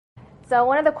So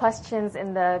one of the questions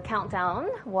in the countdown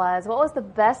was, what was the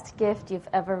best gift you've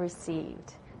ever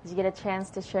received? Did you get a chance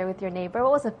to share with your neighbor?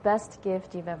 What was the best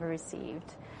gift you've ever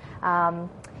received?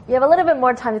 You have a little bit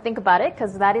more time to think about it,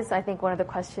 because that is, I think, one of the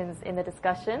questions in the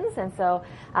discussions. And so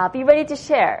be ready to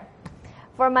share.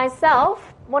 For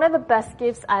myself, one of the best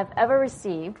gifts I've ever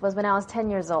received was when I was 10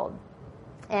 years old.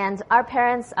 And our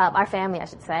parents, our family, I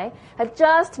should say, had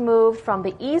just moved from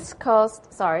the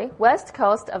west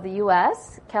coast of the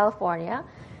U.S., California,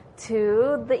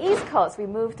 to the East Coast. We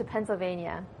moved to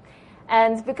Pennsylvania.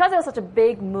 And because it was such a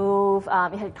big move,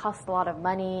 it had cost a lot of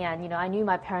money, and, I knew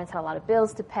my parents had a lot of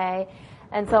bills to pay.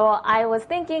 And so I was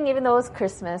thinking, even though it was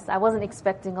Christmas, I wasn't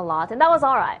expecting a lot, and that was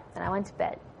all right. And I went to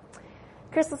bed.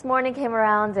 Christmas morning came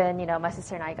around, and, my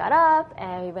sister and I got up,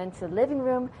 and we went to the living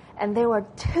room, and there were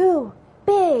two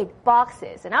big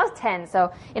boxes. And I was 10,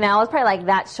 so, I was probably like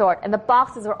that short, and the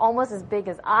boxes were almost as big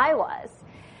as I was.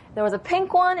 There was a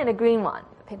pink one and a green one.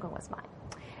 The pink one was mine.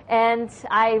 And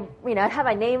I, it had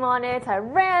my name on it, so I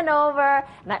ran over,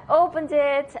 and I opened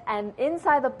it, and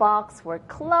inside the box were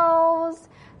clothes,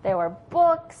 there were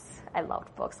books. I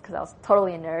loved books because I was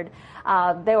totally a nerd.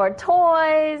 There were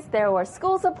toys, there were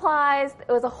school supplies.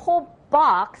 It was a whole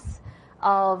box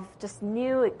of just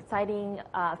new, exciting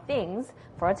things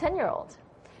for a 10-year-old.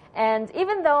 And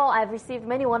even though I've received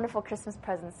many wonderful Christmas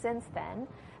presents since then,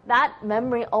 that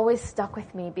memory always stuck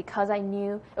with me because I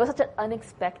knew it was such an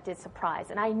unexpected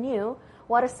surprise. And I knew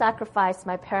what a sacrifice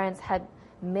my parents had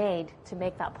made to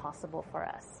make that possible for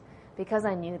us, because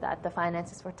I knew that the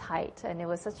finances were tight. And it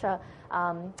was such a,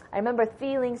 I remember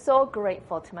feeling so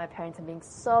grateful to my parents and being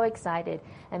so excited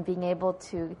and being able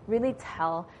to really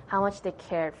tell how much they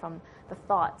cared from the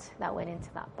thought that went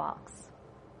into that box.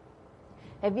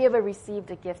 Have you ever received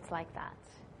a gift like that?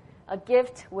 A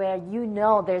gift where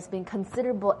there's been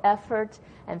considerable effort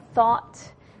and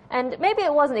thought, and maybe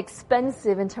it wasn't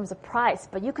expensive in terms of price,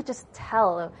 but you could just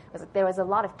tell there was a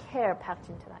lot of care packed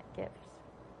into that gift.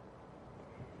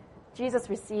 Jesus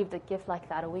received a gift like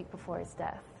that a week before his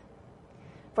death.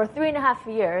 For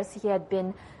 3.5 years, he had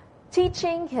been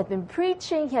teaching, he had been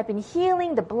preaching, he had been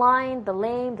healing the blind, the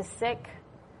lame, the sick.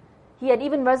 He had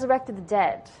even resurrected the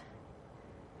dead.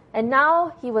 And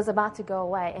now he was about to go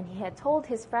away, and he had told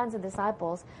his friends and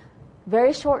disciples,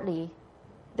 very shortly,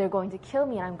 they're going to kill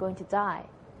me and I'm going to die.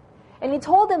 And he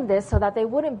told them this so that they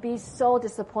wouldn't be so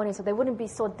disappointed, so they wouldn't be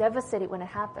so devastated when it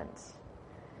happened.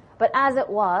 But as it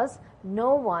was,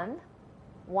 no one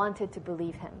wanted to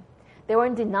believe him. They were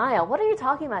in denial. What are you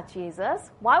talking about,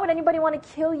 Jesus? Why would anybody want to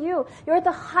kill you? You're at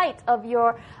the height of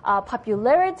your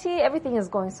popularity. Everything is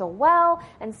going so well.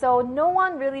 And so no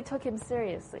one really took him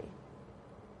seriously.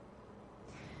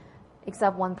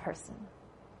 Except one person.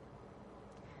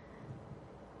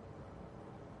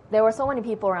 There were so many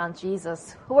people around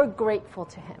Jesus who were grateful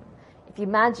to him. If you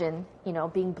imagine,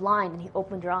 being blind and he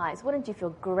opened your eyes, wouldn't you feel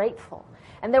grateful?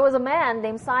 And there was a man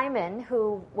named Simon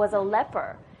who was a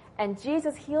leper, and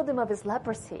Jesus healed him of his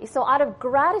leprosy. So out of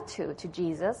gratitude to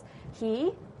Jesus,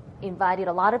 he invited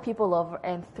a lot of people over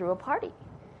and threw a party.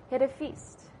 He had a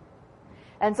feast.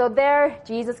 And so there,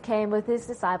 Jesus came with his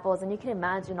disciples, and you can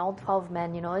imagine all 12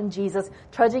 men, and Jesus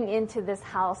trudging into this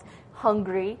house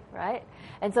hungry, right?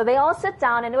 And so they all sit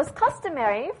down, and it was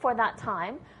customary for that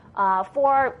time,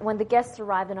 for when the guests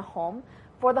arrived in a home,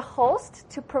 for the host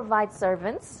to provide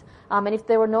servants. And if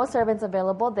there were no servants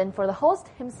available, then for the host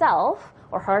himself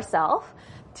or herself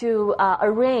to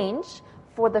arrange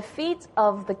for the feet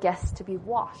of the guests to be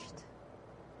washed.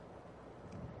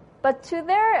 But to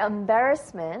their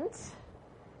embarrassment,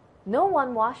 no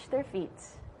one washed their feet.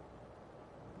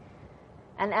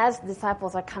 And as the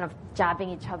disciples are kind of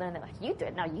jabbing each other, and they're like, you do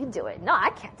it, no, you do it, no,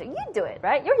 I can't do it, you do it,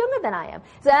 right? You're younger than I am.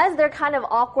 So as they're kind of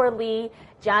awkwardly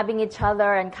jabbing each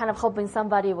other and kind of hoping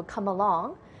somebody would come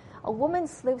along, a woman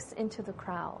slips into the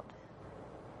crowd.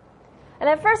 And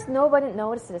at first, nobody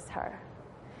notices her.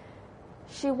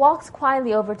 She walks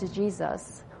quietly over to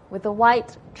Jesus with a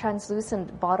white,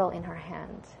 translucent bottle in her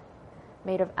hand,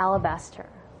 made of alabaster.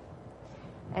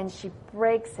 And she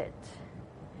breaks it.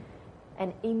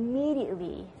 And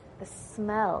immediately, the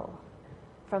smell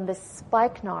from the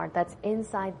spikenard that's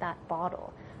inside that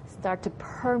bottle start to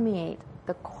permeate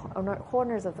the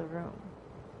corners of the room.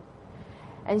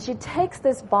 And she takes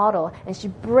this bottle and she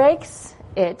breaks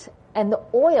it, and the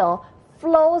oil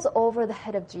flows over the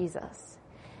head of Jesus.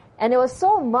 And it was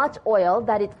so much oil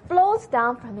that it flows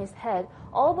down from his head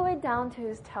all the way down to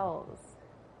his toes.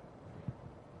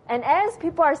 And as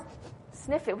people are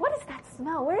sniffing, what is that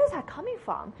smell? Where is that coming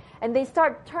from? And they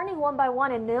start turning one by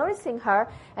one and noticing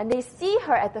her, and they see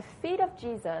her at the feet of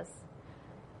Jesus,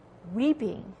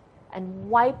 weeping and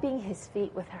wiping his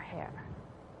feet with her hair.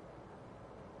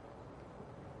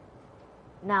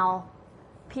 Now,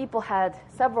 people had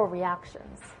several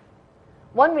reactions.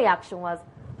 One reaction was,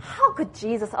 how could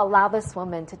Jesus allow this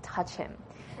woman to touch him?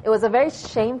 It was a very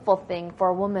shameful thing for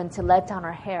a woman to let down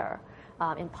her hair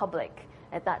in public.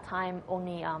 At that time,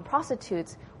 only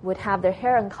prostitutes would have their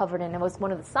hair uncovered, and it was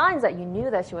one of the signs that you knew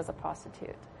that she was a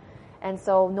prostitute. And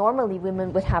so normally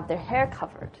women would have their hair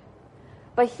covered.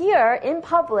 But here, in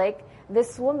public,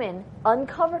 this woman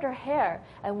uncovered her hair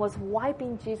and was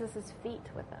wiping Jesus' feet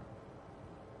with them.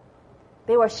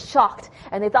 They were shocked,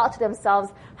 and they thought to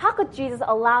themselves, how could Jesus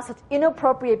allow such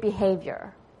inappropriate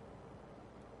behavior?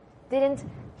 Didn't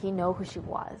he know who she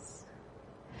was?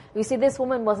 You see, this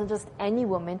woman wasn't just any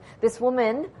woman. This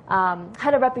woman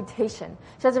had a reputation.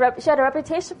 She had a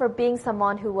reputation for being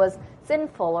someone who was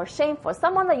sinful or shameful,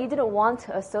 someone that you didn't want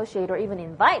to associate or even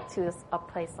invite to a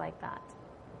place like that.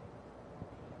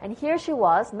 And here she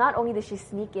was, not only did she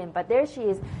sneak in, but there she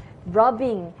is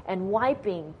rubbing and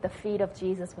wiping the feet of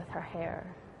Jesus with her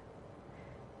hair.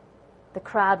 The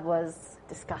crowd was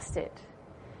disgusted.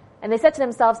 And they said to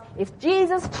themselves, if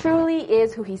Jesus truly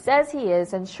is who he says he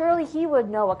is, then surely he would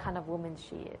know what kind of woman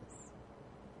she is.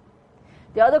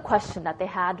 The other question that they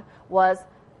had was,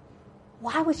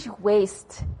 why would she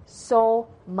waste so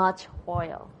much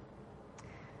oil?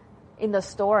 In the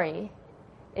story,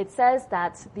 it says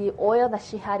that the oil that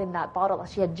she had in that bottle that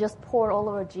she had just poured all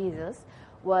over Jesus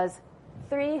was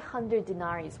 300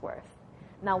 denarii worth.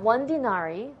 Now, 1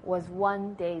 denarii was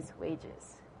 1 day's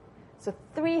wages. So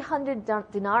 300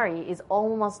 denarii is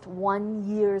almost 1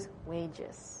 year's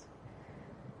wages.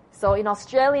 So in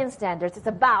Australian standards, it's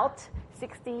about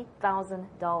 $60,000.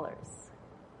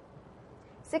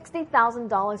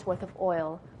 $60,000 worth of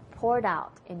oil poured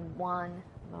out in one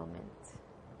moment.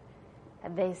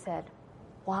 And they said,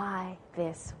 why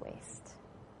this waste?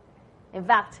 In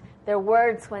fact, their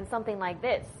words went something like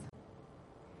this.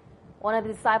 One of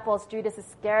the disciples, Judas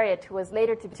Iscariot, who was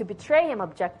later to betray him,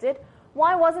 objected,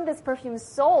 why wasn't this perfume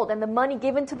sold and the money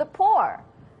given to the poor?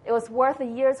 It was worth a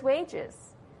year's wages.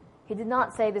 He did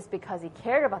not say this because he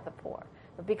cared about the poor,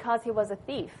 but because he was a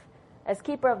thief. As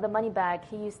keeper of the money bag,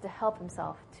 he used to help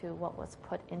himself to what was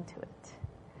put into it.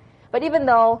 But even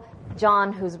though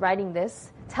John, who's writing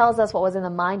this, tells us what was in the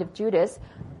mind of Judas,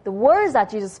 the words that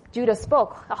Judas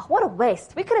spoke, oh, what a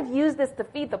waste. We could have used this to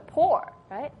feed the poor,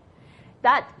 right?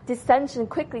 That dissension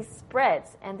quickly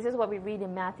spreads, and this is what we read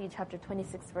in Matthew chapter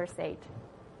 26, verse 8.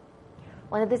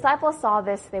 When the disciples saw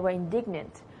this, they were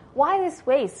indignant. Why this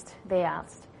waste? They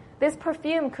asked. This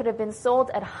perfume could have been sold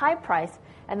at a high price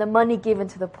and the money given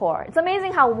to the poor. It's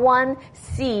amazing how one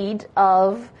seed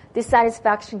of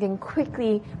dissatisfaction can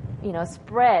quickly,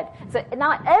 spread. So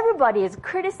now everybody is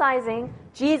criticizing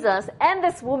Jesus and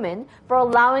this woman for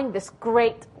allowing this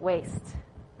great waste.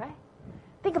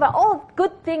 Think about all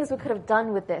good things we could have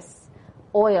done with this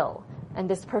oil and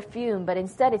this perfume, but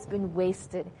instead it's been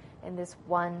wasted in this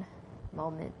one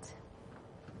moment.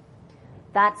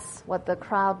 That's what the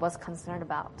crowd was concerned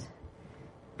about.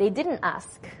 They didn't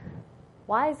ask,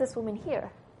 why is this woman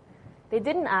here? They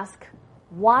didn't ask,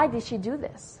 why did she do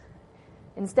this?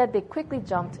 Instead, they quickly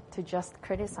jumped to just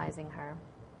criticizing her.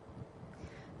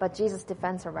 But Jesus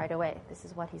defends her right away. This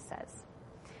is what he says.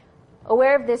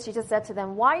 Aware of this, Jesus said to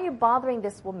them, why are you bothering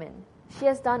this woman? She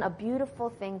has done a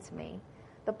beautiful thing to me.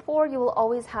 The poor you will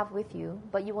always have with you,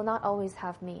 but you will not always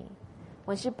have me.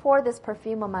 When she poured this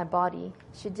perfume on my body,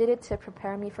 she did it to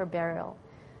prepare me for burial.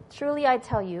 Truly I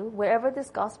tell you, wherever this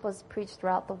gospel is preached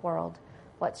throughout the world,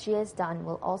 what she has done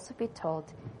will also be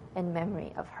told in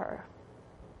memory of her.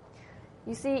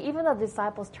 You see, even the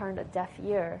disciples turned a deaf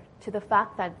ear to the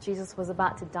fact that Jesus was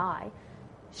about to die.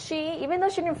 She, even though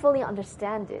she didn't fully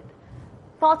understand it,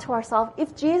 thought to herself,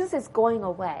 if Jesus is going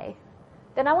away,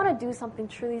 then I want to do something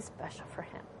truly special for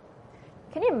him.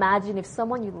 Can you imagine if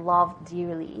someone you love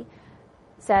dearly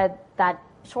said that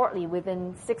shortly,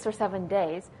 within 6 or 7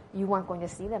 days, you weren't going to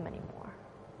see them anymore?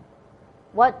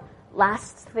 What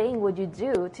last thing would you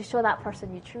do to show that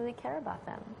person you truly care about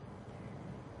them?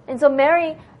 And so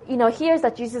Mary, hears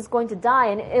that Jesus is going to die,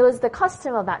 and it was the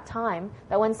custom of that time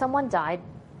that when someone died,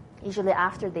 usually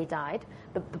after they died,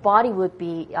 the body would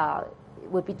be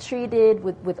treated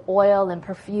with oil and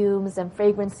perfumes and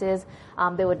fragrances.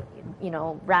 They would,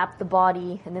 wrap the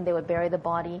body, and then they would bury the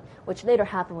body, which later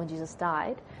happened when Jesus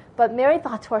died. But Mary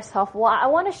thought to herself, well, I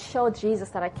want to show Jesus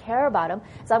that I care about him,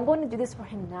 so I'm going to do this for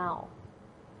him now,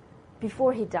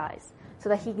 before he dies, so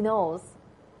that he knows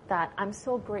that I'm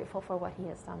so grateful for what he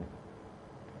has done.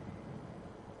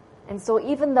 And so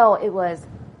even though it was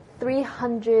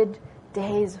 300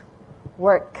 days'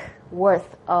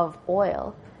 worth of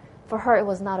oil, for her, it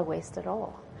was not a waste at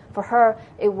all. For her,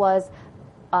 it was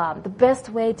the best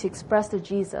way to express to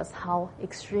Jesus how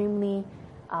extremely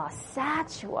sad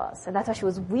she was. And that's why she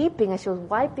was weeping and she was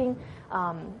wiping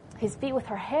his feet with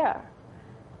her hair.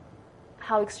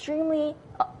 How extremely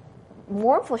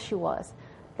mournful she was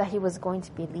that he was going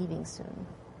to be leaving soon.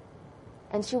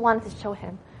 And she wanted to show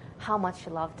him how much she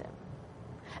loved him.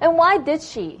 And why did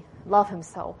she love him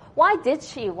so? Why did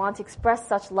she want to express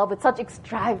such love with such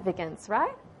extravagance,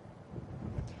 right?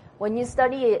 When you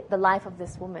study the life of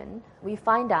this woman, we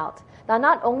find out that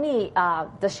not only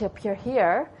does she appear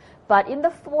here, but in the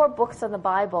 4 books of the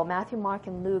Bible, Matthew, Mark,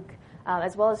 and Luke,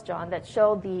 as well as John, that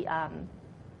show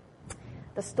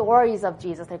the stories of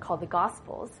Jesus, they're called the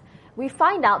Gospels, we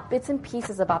find out bits and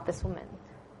pieces about this woman.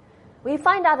 We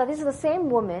find out that this is the same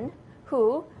woman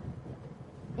who,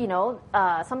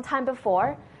 some time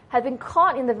before, had been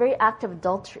caught in the very act of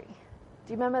adultery.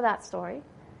 Do you remember that story?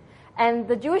 And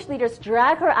the Jewish leaders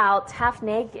drag her out half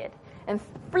naked and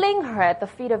fling her at the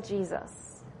feet of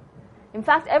Jesus. In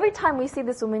fact, every time we see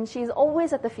this woman, she's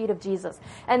always at the feet of Jesus.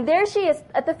 And there she is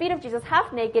at the feet of Jesus,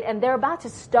 half naked, and they're about to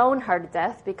stone her to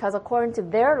death because according to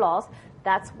their laws,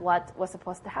 that's what was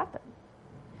supposed to happen.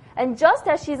 And just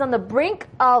as she's on the brink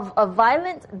of a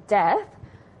violent death,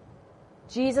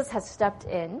 Jesus has stepped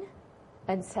in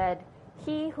and said,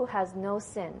 "He who has no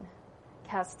sin,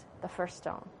 cast the first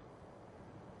stone."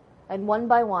 And one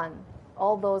by one,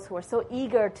 all those who were so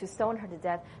eager to stone her to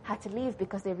death had to leave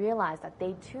because they realized that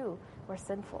they too were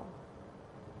sinful.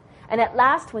 And at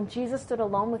last, when Jesus stood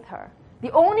alone with her,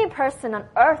 the only person on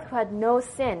earth who had no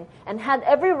sin and had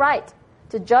every right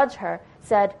to judge her,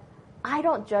 said, "I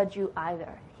don't judge you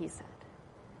either," he said.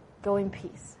 "Go in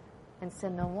peace and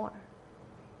sin no more."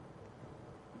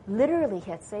 Literally, he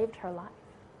had saved her life.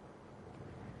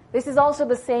 This is also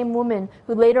the same woman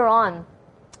who later on,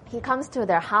 he comes to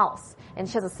their house, and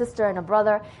she has a sister and a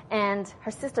brother, and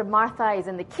her sister Martha is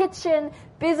in the kitchen,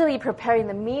 busily preparing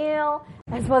the meal,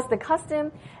 as was the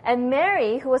custom. And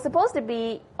Mary, who was supposed to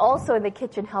be also in the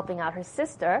kitchen helping out her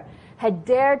sister, had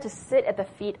dared to sit at the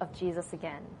feet of Jesus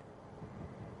again.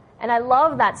 And I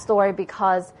love that story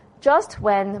because just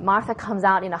when Martha comes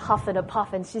out in a huff and a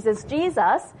puff and she says,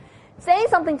 "Jesus, say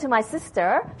something to my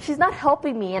sister. She's not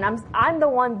helping me, and I'm the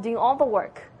one doing all the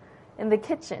work in the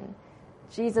kitchen."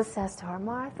 Jesus says to her,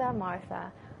 "Martha,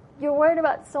 Martha, you're worried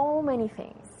about so many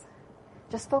things.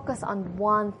 Just focus on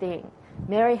one thing.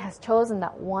 Mary has chosen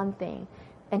that one thing."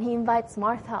 And he invites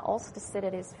Martha also to sit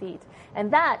at his feet.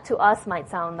 And that to us might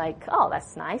sound like, oh,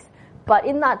 that's nice. But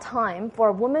in that time, for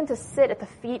a woman to sit at the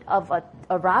feet of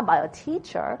a rabbi, a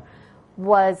teacher,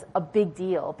 was a big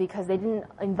deal because they didn't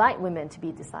invite women to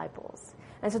be disciples.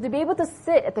 And so to be able to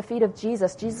sit at the feet of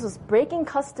Jesus, Jesus was breaking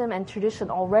custom and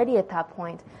tradition already at that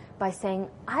point by saying,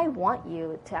 "I want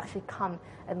you to actually come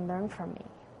and learn from me."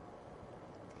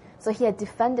 So he had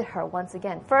defended her once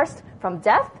again. First, from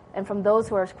death and from those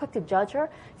who were quick to judge her.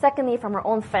 Secondly, from her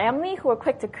own family who were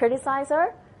quick to criticize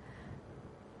her.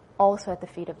 Also at the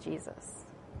feet of Jesus.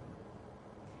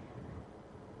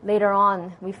 Later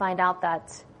on, we find out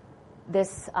that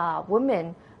this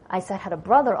woman, I said, had a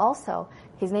brother also.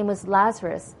 His name was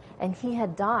Lazarus, and he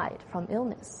had died from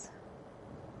illness.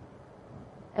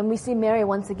 And we see Mary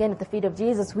once again at the feet of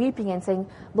Jesus weeping and saying,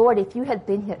 "Lord, if you had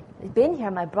been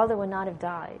here, my brother would not have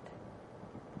died."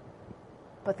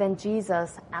 But then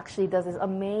Jesus actually does this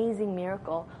amazing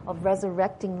miracle of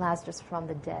resurrecting Lazarus from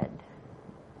the dead.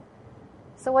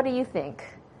 So what do you think?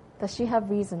 Does she have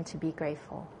reason to be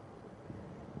grateful?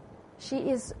 She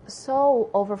is so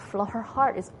her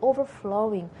heart is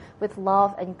overflowing with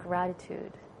love and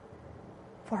gratitude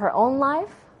for her own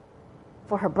life,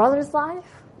 for her brother's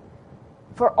life,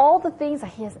 for all the things that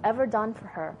he has ever done for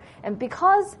her. And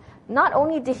because not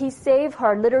only did he save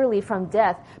her literally from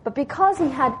death, but because he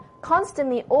had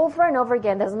constantly, over and over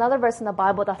again, there's another verse in the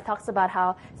Bible that talks about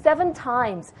how 7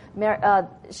 times, Mary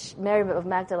of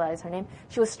Magdala is her name,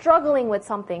 she was struggling with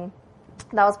something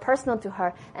that was personal to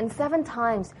her, and 7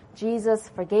 times Jesus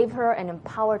forgave her and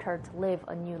empowered her to live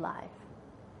a new life.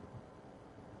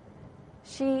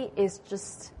 She is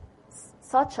just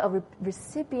such a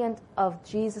recipient of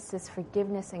Jesus'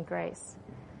 forgiveness and grace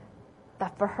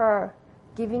that for her,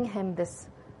 giving him this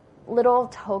little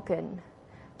token,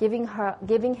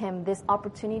 giving him this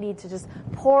opportunity to just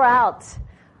pour out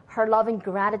her loving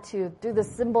gratitude through the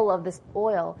symbol of this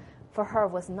oil, for her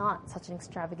was not such an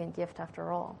extravagant gift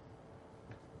after all.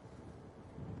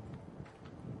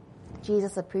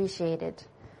 Jesus appreciated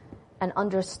and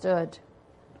understood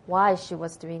why she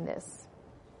was doing this.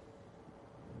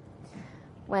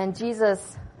 When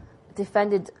Jesus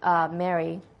defended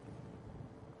Mary,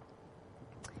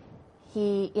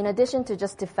 he, in addition to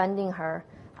just defending her,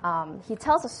 he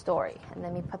tells a story. And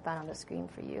let me put that on the screen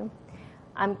for you.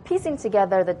 I'm piecing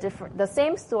together the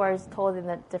same stories told in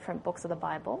the different books of the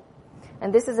Bible.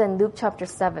 And this is in Luke chapter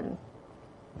 7.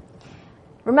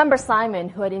 Remember Simon,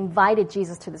 who had invited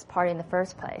Jesus to this party in the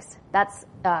first place.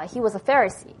 He was a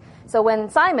Pharisee. So when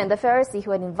Simon, the Pharisee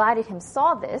who had invited him,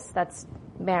 saw this, that's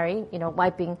Mary,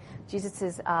 wiping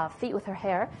Jesus' feet with her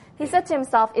hair, he said to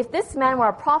himself, if this man were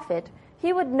a prophet,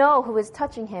 he would know who is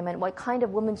touching him and what kind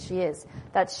of woman she is,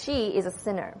 that she is a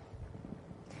sinner.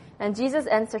 And Jesus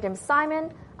answered him,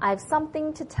 Simon, I have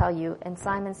something to tell you. And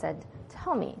Simon said,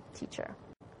 tell me, teacher.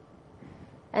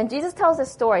 And Jesus tells a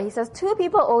story. He says, 2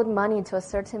 people owed money to a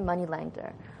certain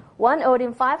moneylender. One owed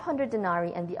him 500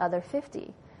 denarii and the other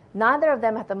 50. Neither of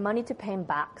them had the money to pay him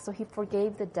back, so he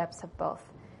forgave the debts of both.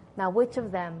 Now which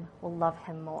of them will love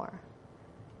him more?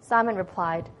 Simon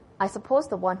replied, I suppose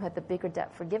the one who had the bigger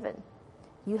debt forgiven.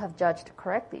 You have judged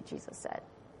correctly, Jesus said.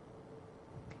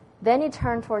 Then he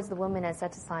turned towards the woman and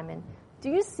said to Simon, do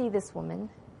you see this woman?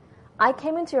 I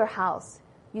came into your house.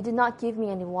 You did not give me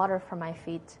any water for my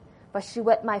feet, but she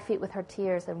wet my feet with her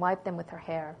tears and wiped them with her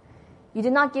hair. You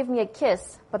did not give me a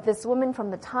kiss, but this woman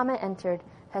from the time I entered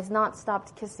has not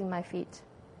stopped kissing my feet.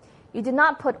 You did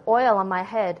not put oil on my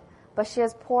head, but she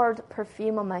has poured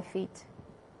perfume on my feet.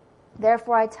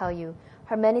 Therefore I tell you,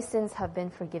 her many sins have been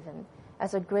forgiven,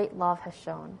 as her great love has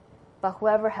shown. But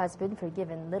whoever has been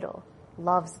forgiven little,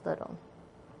 loves little.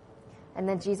 And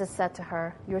then Jesus said to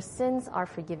her, your sins are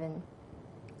forgiven.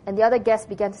 And the other guests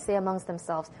began to say amongst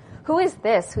themselves, who is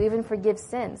this who even forgives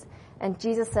sins? And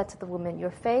Jesus said to the woman,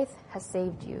 your faith has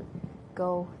saved you.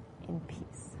 Go in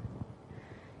peace.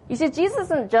 You see, Jesus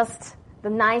isn't just the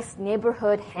nice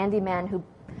neighborhood handyman who,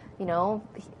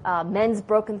 mends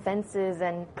broken fences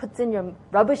and puts in your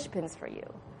rubbish bins for you.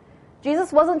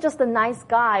 Jesus wasn't just a nice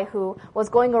guy who was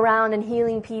going around and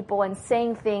healing people and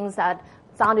saying things that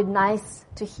sounded nice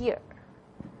to hear.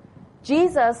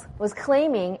 Jesus was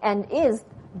claiming and is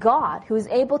God who is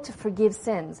able to forgive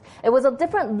sins. It was a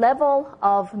different level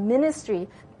of ministry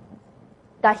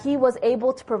that he was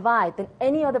able to provide than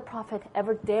any other prophet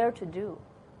ever dared to do.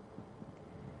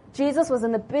 Jesus was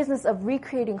in the business of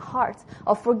recreating hearts,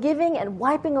 of forgiving and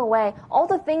wiping away all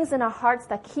the things in our hearts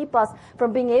that keep us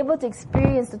from being able to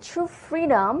experience the true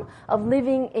freedom of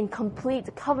living in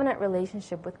complete covenant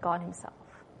relationship with God himself.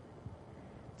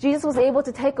 Jesus was able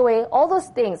to take away all those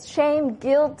things, shame,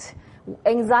 guilt,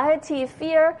 anxiety,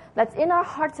 fear that's in our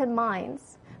hearts and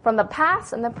minds from the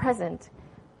past and the present.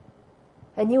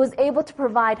 And he was able to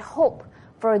provide hope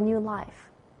for a new life,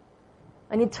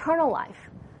 an eternal life,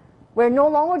 where no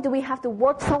longer do we have to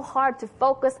work so hard to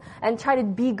focus and try to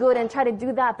be good and try to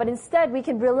do that, but instead we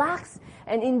can relax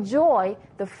and enjoy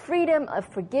the freedom of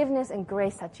forgiveness and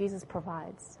grace that Jesus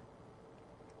provides.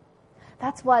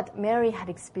 That's what Mary had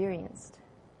experienced.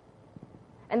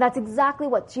 And that's exactly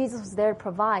what Jesus was there to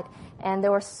provide. And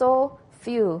there were so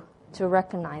few to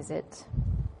recognize it.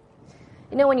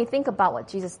 When you think about what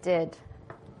Jesus did,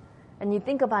 and you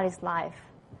think about his life,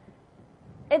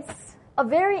 it's a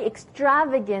very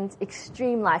extravagant,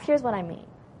 extreme life. Here's what I mean.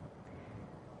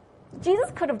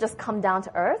 Jesus could have just come down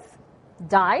to earth,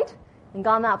 died, and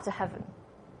gone up to heaven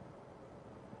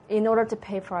in order to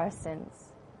pay for our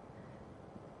sins.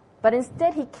 But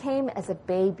instead, he came as a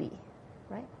baby,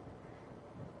 right?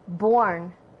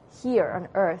 Born here on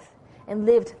earth and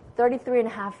lived 33 and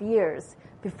a half years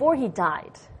before he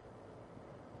died.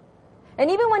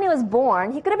 And even when he was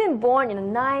born, he could have been born in a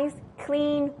nice,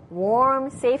 clean, warm,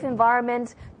 safe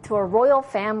environment to a royal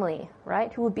family,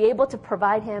 right? Who would be able to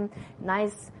provide him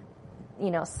nice,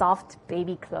 soft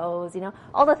baby clothes,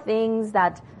 all the things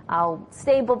that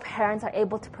stable parents are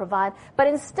able to provide. But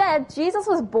instead, Jesus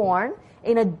was born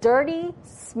in a dirty,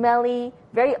 smelly,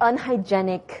 very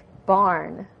unhygienic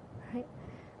barn, right?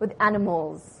 With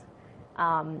animals.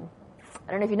 I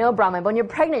don't know if you know, Brahma, but when you're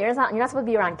pregnant, you're not supposed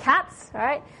to be around cats,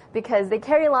 right? Because they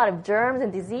carry a lot of germs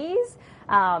and disease.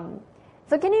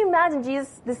 So can you imagine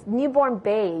Jesus, this newborn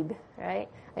babe, right?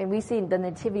 And we see the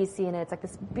nativity scene, it's like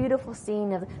this beautiful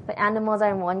scene of the animals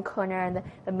are in one corner and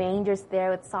the manger's there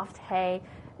with soft hay.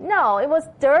 No, it was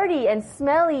dirty and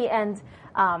smelly, and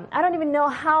I don't even know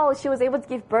how she was able to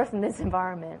give birth in this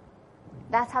environment.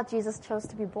 That's how Jesus chose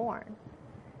to be born.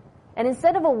 And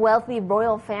instead of a wealthy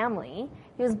royal family,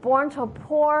 he was born to a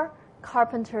poor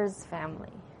carpenter's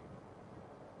family.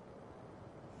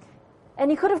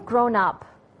 And he could have grown up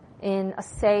in a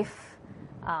safe,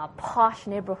 posh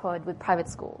neighborhood with private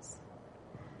schools.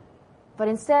 But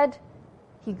instead,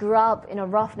 he grew up in a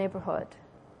rough neighborhood,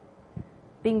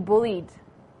 being bullied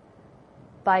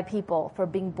by people for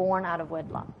being born out of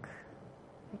wedlock.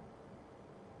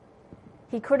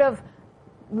 He could have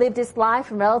lived his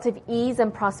life in relative ease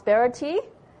and prosperity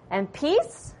and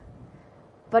peace,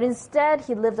 but instead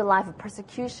he lived a life of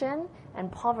persecution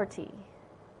and poverty.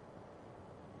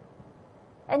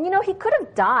 And he could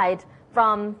have died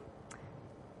from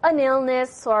an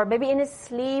illness, or maybe in his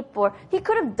sleep, or he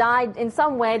could have died in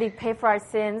some way to pay for our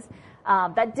sins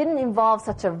that didn't involve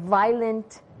such a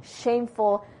violent,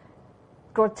 shameful,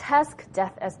 grotesque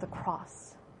death as the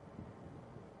cross.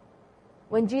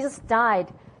 When Jesus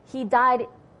died, he died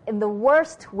in the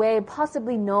worst way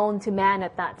possibly known to man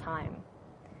at that time.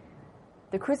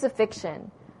 The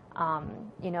crucifixion,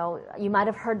 you might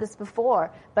have heard this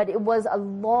before, but it was a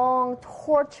long,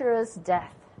 torturous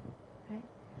death, right?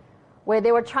 Where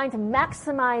they were trying to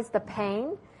maximize the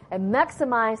pain and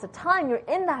maximize the time you're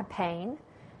in that pain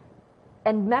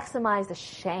and maximize the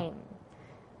shame.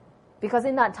 Because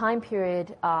in that time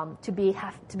period, to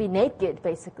be naked,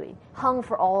 basically, hung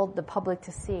for all the public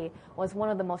to see, was one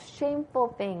of the most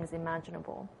shameful things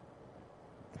imaginable.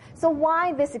 So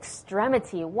why this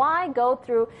extremity? Why go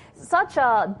through such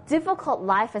a difficult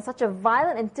life and such a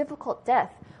violent and difficult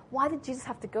death? Why did Jesus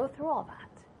have to go through all that?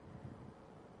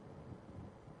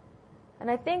 And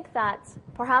I think that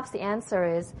perhaps the answer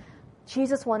is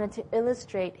Jesus wanted to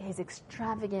illustrate his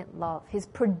extravagant love, his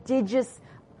prodigious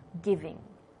giving.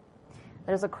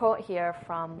 There's a quote here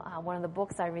from one of the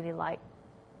books I really like.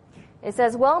 It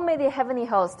says, "Well may the heavenly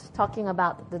host," talking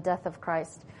about the death of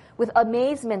Christ, "with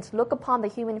amazement look upon the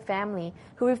human family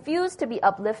who refused to be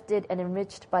uplifted and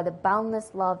enriched by the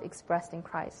boundless love expressed in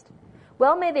Christ.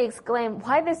 Well may they exclaim,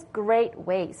 why this great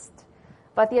waste?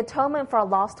 But the atonement for a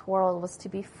lost world was to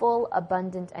be full,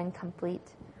 abundant, and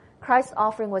complete. Christ's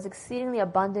offering was exceedingly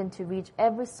abundant to reach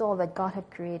every soul that God had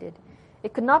created.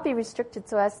 It could not be restricted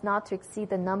so as not to exceed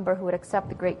the number who would accept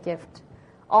the great gift.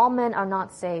 All men are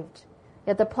not saved.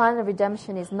 Yet the plan of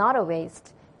redemption is not a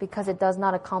waste, because it does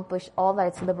not accomplish all that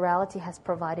its liberality has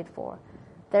provided for.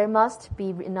 There must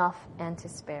be enough and to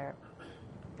spare."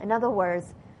 In other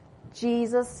words,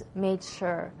 Jesus made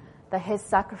sure that his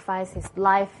sacrifice, his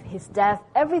life, his death,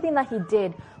 everything that he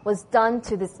did was done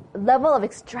to this level of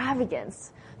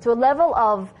extravagance, to a level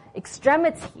of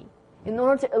extremity, in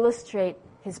order to illustrate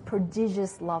his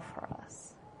prodigious love for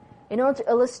us, in order to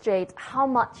illustrate how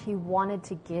much he wanted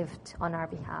to give on our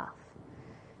behalf.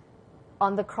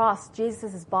 On the cross,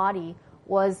 Jesus' body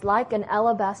was like an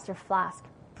alabaster flask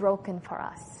broken for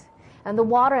us. And the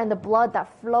water and the blood that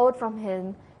flowed from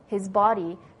his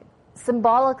body,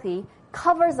 symbolically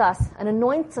covers us and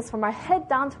anoints us from our head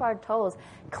down to our toes,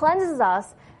 cleanses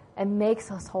us, and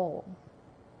makes us whole.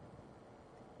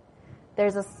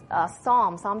 There's a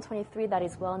Psalm 23, that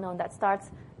is well known, that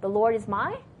starts, "The Lord is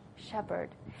my shepherd."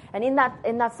 And in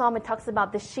that psalm, it talks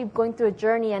about the sheep going through a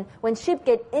journey, and when sheep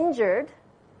get injured,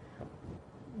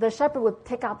 the shepherd would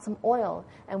take out some oil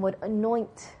and would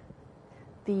anoint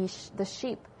the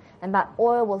sheep, and that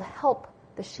oil will help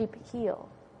the sheep heal.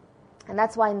 And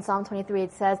that's why in Psalm 23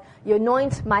 it says, "You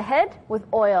anoint my head with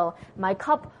oil, my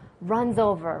cup runs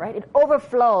over," right? It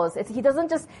overflows. He doesn't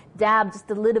just dab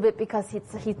just a little bit because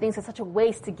he thinks it's such a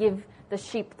waste to give the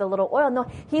sheep the little oil. No,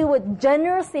 he would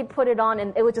generously put it on,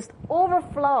 and it would just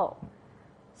overflow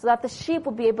so that the sheep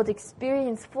would be able to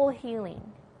experience full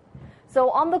healing.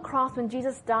 So on the cross, when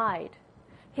Jesus died,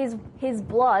 his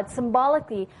blood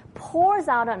symbolically pours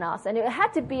out on us, and it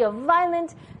had to be a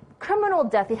violent criminal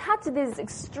death. It had to be this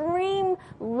extreme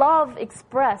love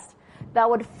expressed that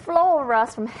would flow over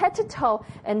us from head to toe,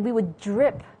 and we would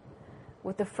drip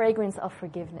with the fragrance of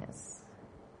forgiveness.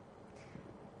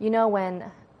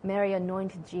 When Mary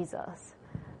anointed Jesus,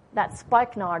 that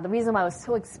spikenard, the reason why it was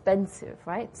so expensive,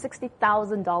 right?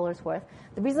 $60,000 worth.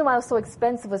 The reason why it was so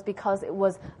expensive was because it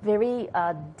was very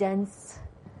dense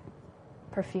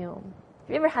perfume. Have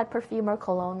you ever had perfume or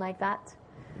cologne like that?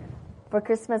 For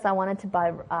Christmas, I wanted to buy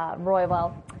Roy.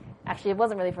 Well, actually, it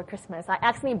wasn't really for Christmas. I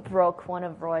accidentally broke one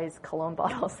of Roy's cologne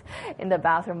bottles in the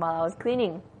bathroom while I was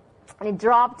cleaning. And it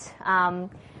dropped.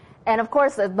 And of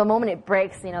course, the moment it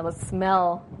breaks, the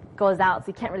smell goes out, so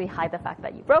you can't really hide the fact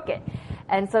that you broke it.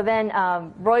 And so then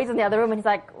Roy's in the other room, and he's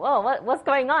like, "Whoa, what's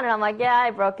going on?" And I'm like, "Yeah,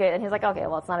 I broke it." And he's like, "Okay,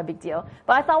 well, it's not a big deal."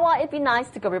 But I thought, well, it'd be nice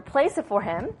to go replace it for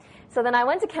him. So then I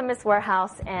went to Chemist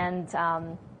Warehouse, and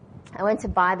I went to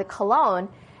buy the cologne.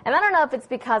 And I don't know if it's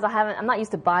because I'm not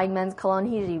used to buying men's cologne.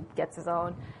 He usually gets his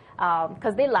own,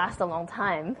 because they last a long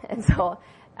time. And so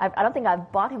I don't think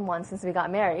I've bought him one since we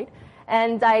got married.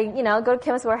 And I, go to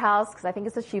Chemist Warehouse because I think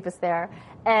it's the cheapest there.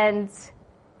 And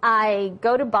I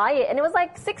go to buy it, and it was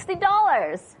like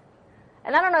 $60.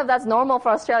 And I don't know if that's normal for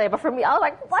Australia, but for me, I was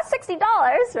like, what,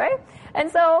 $60, right? And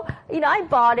so, I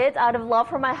bought it out of love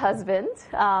for my husband,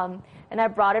 and I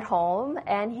brought it home,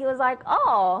 and he was like,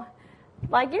 "Oh,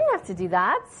 like, you don't have to do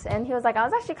that. And he was like, I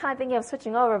was actually kind of thinking of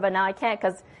switching over, but now I can't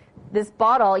because this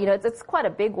bottle, it's quite a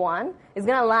big one. It's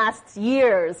going to last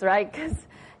years, right? Because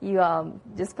you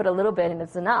just put a little bit and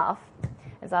it's enough.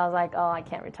 And so I was like, oh, I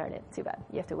can't return it. Too bad.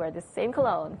 You have to wear this same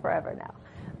cologne forever now.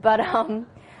 But,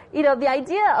 the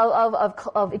idea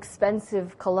of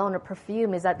expensive cologne or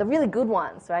perfume is that the really good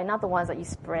ones, right? Not the ones that you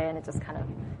spray and it just kind of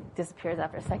disappears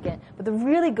after a second. But the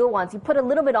really good ones, you put a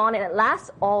little bit on and it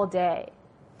lasts all day.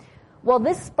 Well,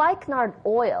 this spikenard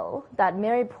oil that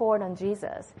Mary poured on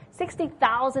Jesus,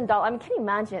 $60,000. I mean, can you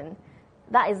imagine?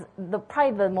 That is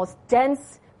probably the most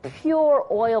dense, pure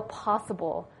oil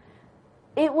possible.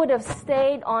 It would have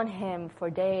stayed on him for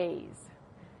days.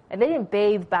 And they didn't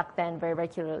bathe back then very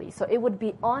regularly, so it would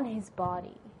be on his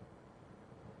body.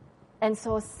 And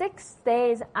so 6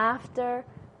 days after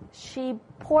she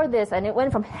poured this, and it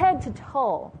went from head to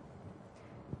toe,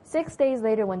 6 days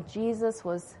later when Jesus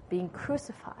was being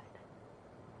crucified,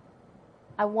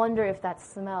 I wonder if that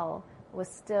smell was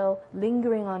still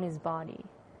lingering on his body,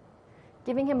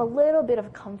 giving him a little bit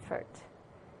of comfort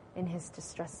in his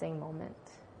distressing moment.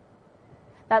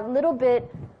 That little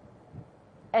bit,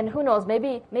 and who knows,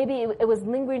 maybe it was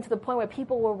lingering to the point where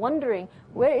people were wondering,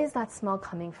 where is that smell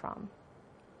coming from?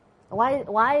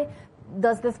 Why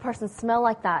does this person smell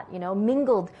like that,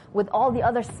 mingled with all the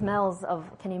other smells of,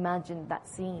 can you imagine that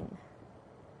scene?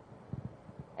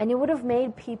 And it would have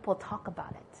made people talk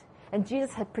about it. And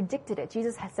Jesus had predicted it.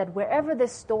 Jesus had said, wherever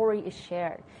this story is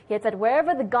shared, he had said,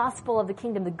 wherever the gospel of the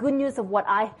kingdom, the good news of what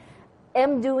I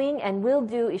am doing and will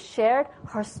do is shared,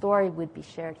 her story would be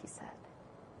shared, he said.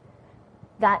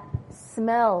 That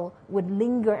smell would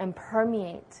linger and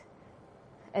permeate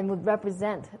and would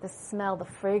represent the smell, the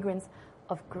fragrance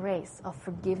of grace, of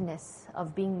forgiveness,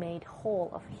 of being made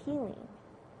whole, of healing.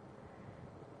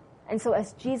 And so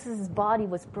as Jesus' body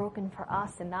was broken for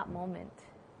us in that moment,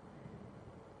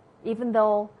 even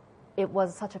though it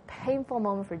was such a painful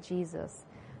moment for Jesus,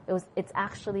 it's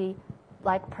actually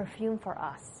like perfume for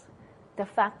us. The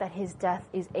fact that his death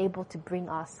is able to bring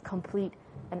us complete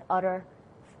and utter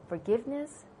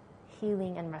forgiveness,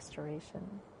 healing, and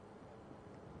restoration.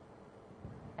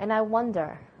 And I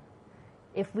wonder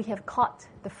if we have caught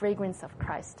the fragrance of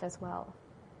Christ as well.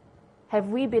 Have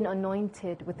we been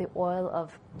anointed with the oil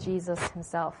of Jesus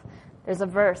himself? There's a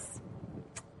verse,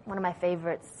 one of my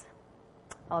favorites.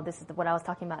 Oh, this is what I was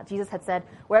talking about. Jesus had said,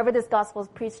 wherever this gospel is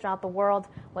preached throughout the world,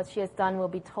 what she has done will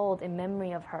be told in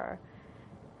memory of her.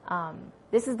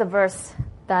 This is the verse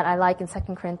that I like in 2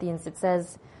 Corinthians. It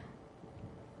says,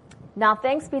 now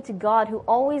thanks be to God who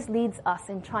always leads us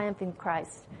in triumph in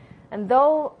Christ, and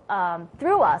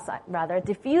through us,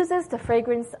 diffuses the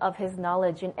fragrance of his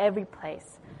knowledge in every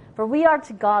place. For we are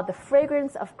to God the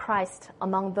fragrance of Christ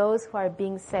among those who are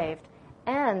being saved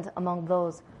and among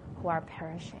those who are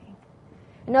perishing.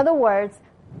 In other words,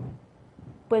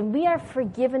 when we are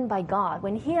forgiven by God,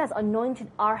 when he has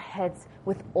anointed our heads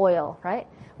with oil, right?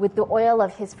 With the oil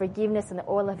of his forgiveness and the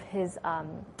oil of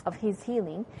his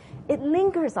healing, it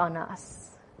lingers on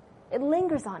us. It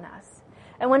lingers on us.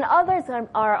 And when others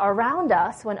are around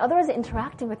us, when others are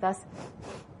interacting with us,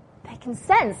 they can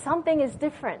sense something is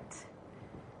different.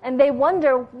 And they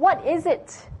wonder, what is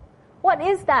it? What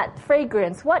is that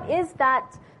fragrance? What is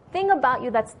that thing about you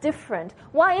that's different?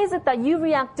 Why is it that you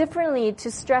react differently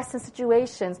to stress and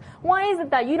situations? Why is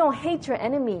it that you don't hate your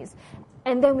enemies?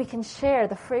 And then we can share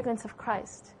the fragrance of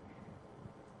Christ.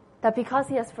 That because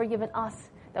he has forgiven us,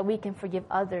 that we can forgive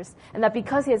others. And that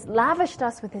because he has lavished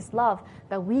us with his love,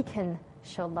 that we can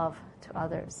show love to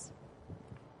others.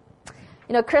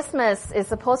 Christmas is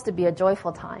supposed to be a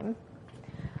joyful time.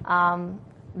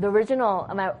 The original,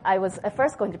 I was at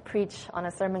first going to preach on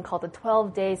a sermon called the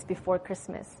 12 Days Before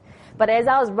Christmas. But as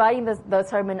I was writing the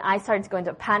sermon, I started to go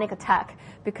into a panic attack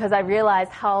because I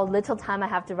realized how little time I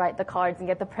have to write the cards and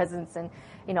get the presents and,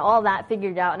 all that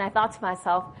figured out. And I thought to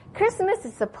myself, Christmas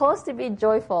is supposed to be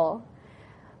joyful.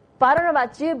 But I don't know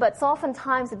about you, but so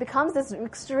oftentimes it becomes this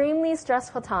extremely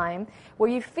stressful time where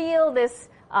you feel this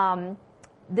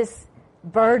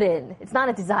burden. It's not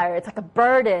a desire. It's like a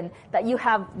burden that you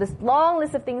have this long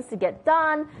list of things to get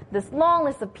done, this long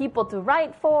list of people to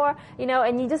write for,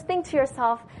 and you just think to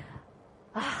yourself,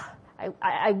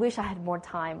 I wish I had more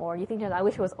time, or you think, I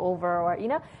wish it was over,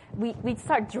 or, we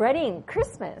start dreading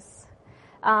Christmas.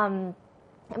 And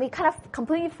we kind of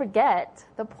completely forget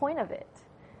the point of it.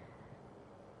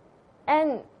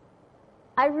 And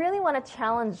I really want to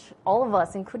challenge all of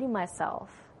us, including myself,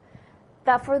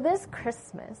 that for this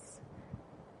Christmas,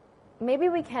 maybe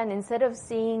we can, instead of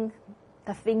seeing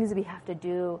the things we have to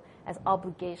do as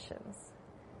obligations,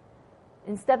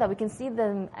 instead that we can see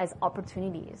them as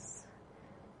opportunities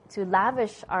to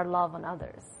lavish our love on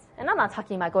others. And I'm not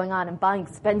talking about going out and buying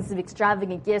expensive,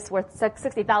 extravagant gifts worth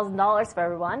 $60,000 for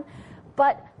everyone.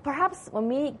 But perhaps when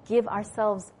we give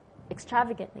ourselves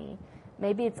extravagantly,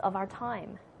 maybe it's of our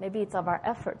time, maybe it's of our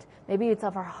effort, maybe it's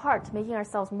of our heart, making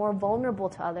ourselves more vulnerable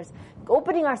to others,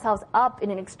 opening ourselves up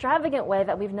in an extravagant way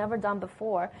that we've never done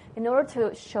before in order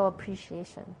to show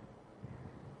appreciation,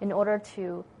 in order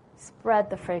to spread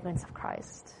the fragrance of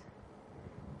Christ.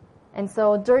 And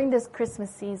so during this Christmas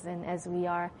season, as we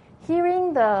are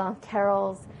hearing the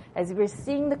carols, as we're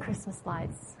seeing the Christmas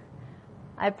lights,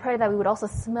 I pray that we would also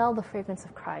smell the fragrance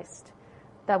of Christ,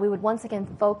 that we would once again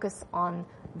focus on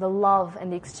the love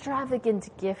and the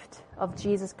extravagant gift of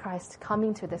Jesus Christ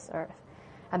coming to this earth,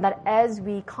 and that as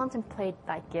we contemplate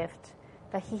that gift,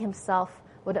 that He Himself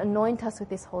would anoint us with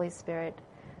His Holy Spirit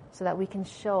so that we can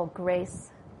show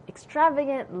grace,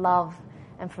 extravagant love,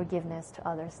 and forgiveness to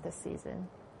others this season.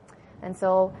 And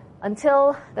so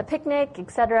until the picnic,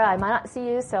 etc., I might not see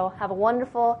you, so have a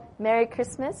wonderful Merry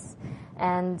Christmas.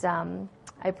 And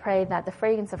I pray that the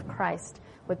fragrance of Christ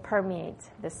would permeate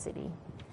this city.